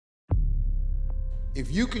If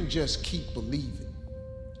you can just keep believing,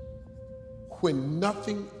 when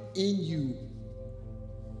nothing in you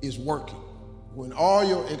is working, when all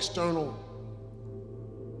your external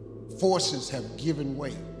forces have given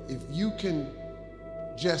way, if you can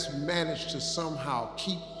just manage to somehow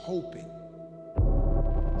keep hoping,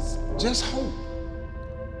 just hope.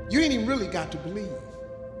 You ain't even really got to believe.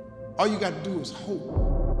 All you got to do is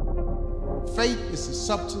hope. Faith is the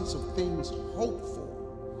substance of things hoped for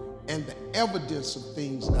and the evidence of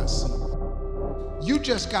things not seen. You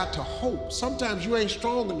just got to hope. Sometimes you ain't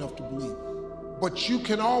strong enough to believe, but you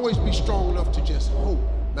can always be strong enough to just hope.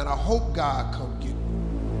 Man, I hope God come get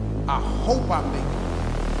me. I hope I make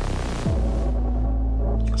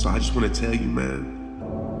it. So I just want to tell you,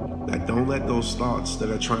 man, that don't let those thoughts that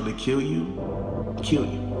are trying to kill you.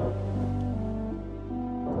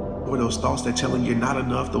 Or those thoughts that telling you you're not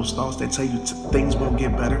enough, those thoughts that tell you things won't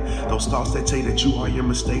get better, those thoughts that tell you that you are your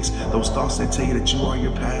mistakes, those thoughts that tell you that you are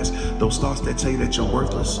your past, those thoughts that tell you that you're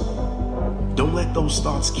worthless. Don't let those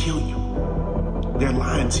thoughts kill you. They're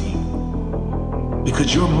lying to you.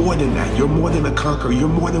 Because you're more than that. You're more than a conqueror. You're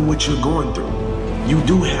more than what you're going through. You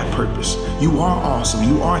do have purpose. You are awesome.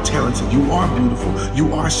 You are talented. You are beautiful.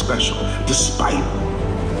 You are special, despite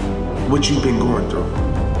what you've been going through.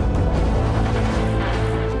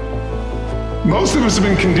 Most of us have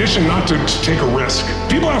been conditioned not to take a risk.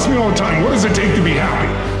 People ask me all the time, what does it take to be happy?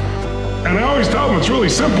 And I always tell them it's really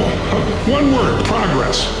simple. One word,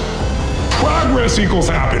 progress. Progress equals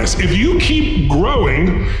happiness. If you keep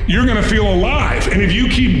growing, you're gonna feel alive. And if you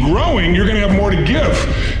keep growing, you're gonna have more to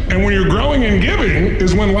give. And when you're growing and giving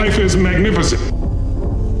is when life is magnificent.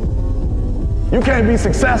 You can't be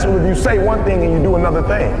successful if you say one thing and you do another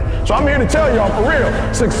thing. So I'm here to tell y'all for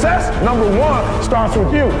real, success, number one, starts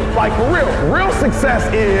with you. Like for real success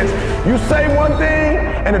is you say one thing,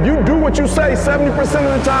 and if you do what you say 70%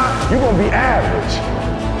 of the time, you're gonna be average.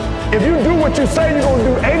 If you do what you say you're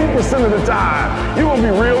gonna do 80% of the time, you're gonna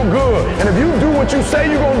be real good. And if you do what you say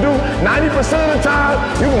you're gonna do 90% of the time,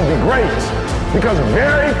 you're gonna be great. Because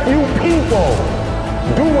very few people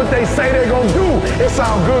do what they say they're gonna do. It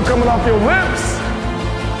sounds good coming off your lips.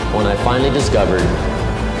 When I finally discovered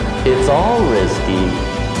it's all risky,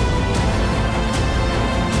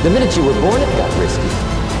 the minute you were born it got risky.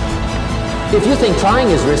 If you think trying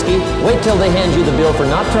is risky, wait till they hand you the bill for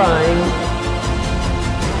not trying.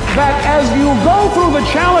 That as you go through the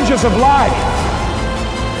challenges of life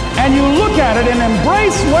and you look at it and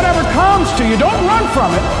embrace whatever comes to you, don't run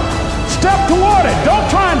from it. Step toward it. Don't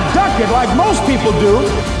try and duck it like most people do.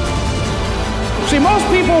 See, most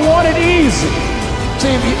people want it easy.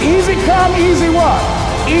 See, easy come, easy what?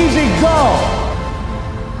 Easy go.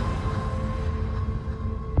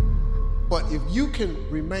 But if you can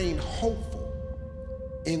remain hopeful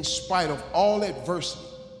in spite of all adversity,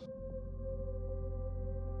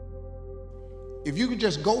 if you can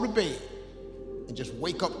just go to bed and just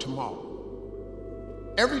wake up tomorrow,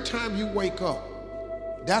 every time you wake up,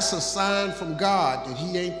 that's a sign from God that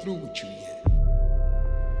He ain't through with you yet.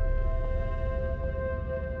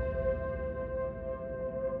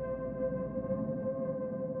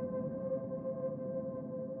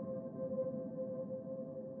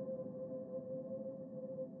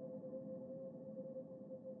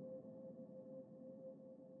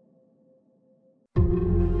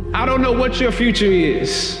 I don't know what your future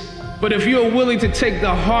is, but if you're willing to take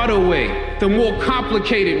the harder way, the more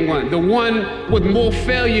complicated one, the one with more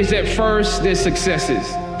failures at first than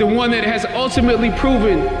successes, the one that has ultimately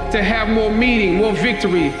proven to have more meaning, more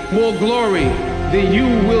victory, more glory, then you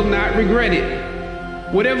will not regret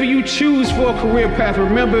it. Whatever you choose for a career path,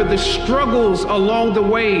 remember the struggles along the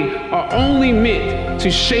way are only meant to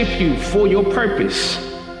shape you for your purpose.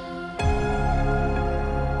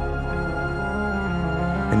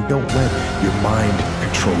 And don't let your mind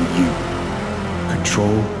control you.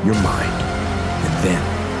 Control your mind, and then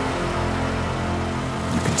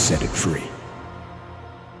you can set it free.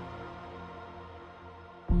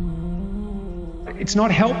 It's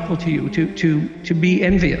not helpful to you to be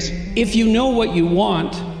envious. If you know what you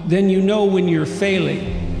want, then you know when you're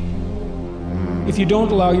failing. If you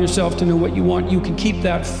don't allow yourself to know what you want, you can keep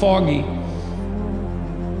that foggy.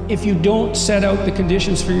 If you don't set out the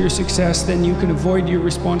conditions for your success, then you can avoid your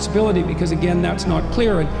responsibility because, again, that's not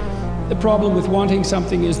clear. And the problem with wanting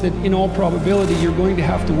something is that in all probability, you're going to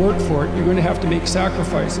have to work for it. You're going to have to make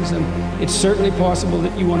sacrifices, and it's certainly possible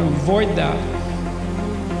that you want to avoid that.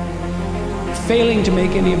 Failing to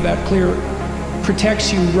make any of that clear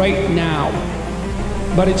protects you right now,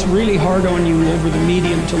 but it's really hard on you over the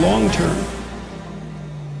medium to long term.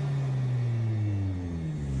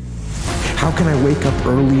 How can I wake up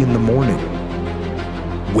early in the morning?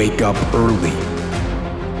 Wake up early.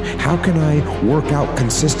 How can I work out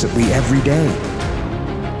consistently every day?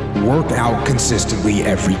 Work out consistently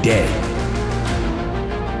every day.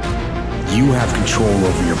 You have control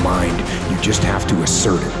over your mind. You just have to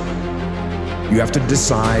assert it. You have to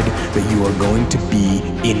decide that you are going to be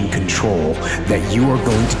in control, that you are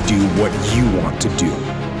going to do what you want to do.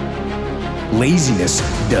 Laziness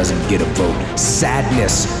doesn't get a vote.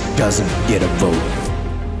 Sadness doesn't get a vote.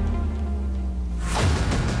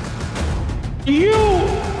 You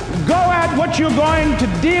go at what you're going to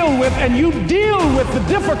deal with, and you deal with the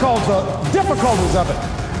difficulties of it.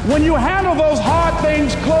 When you handle those hard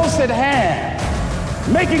things close at hand,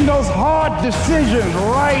 making those hard decisions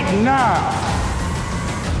right now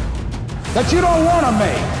that you don't want to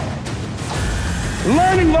make,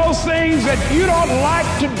 learning those things that you don't like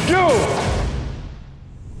to do,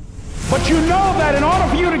 but you know that in order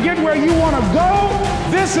for you to get where you want to go,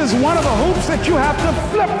 this is one of the hoops that you have to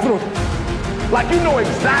flip through. Like you know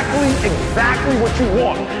exactly what you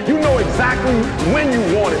want. You know exactly when you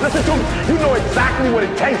want it. Listen to me. You know exactly what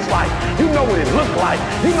it tastes like. You know what it looks like.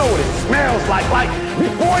 You know what it smells like. Like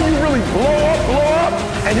before you really blow up,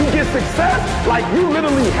 and you get success, like you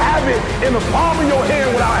literally have it in the palm of your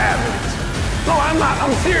hand without having it. No,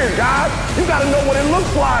 I'm serious, guys. You gotta know what it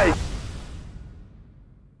looks like.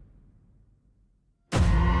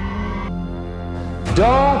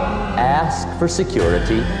 Don't ask for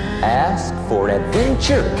security, ask for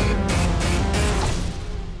adventure.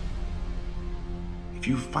 If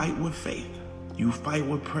you fight with faith, you fight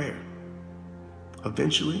with prayer,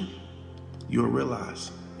 eventually you'll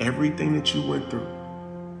realize everything that you went through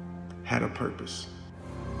had a purpose.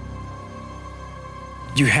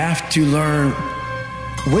 You have to learn,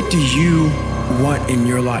 what do you want in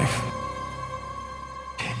your life?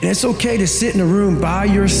 And it's okay to sit in a room by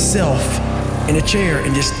yourself in a chair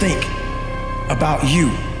and just think about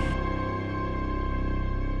you.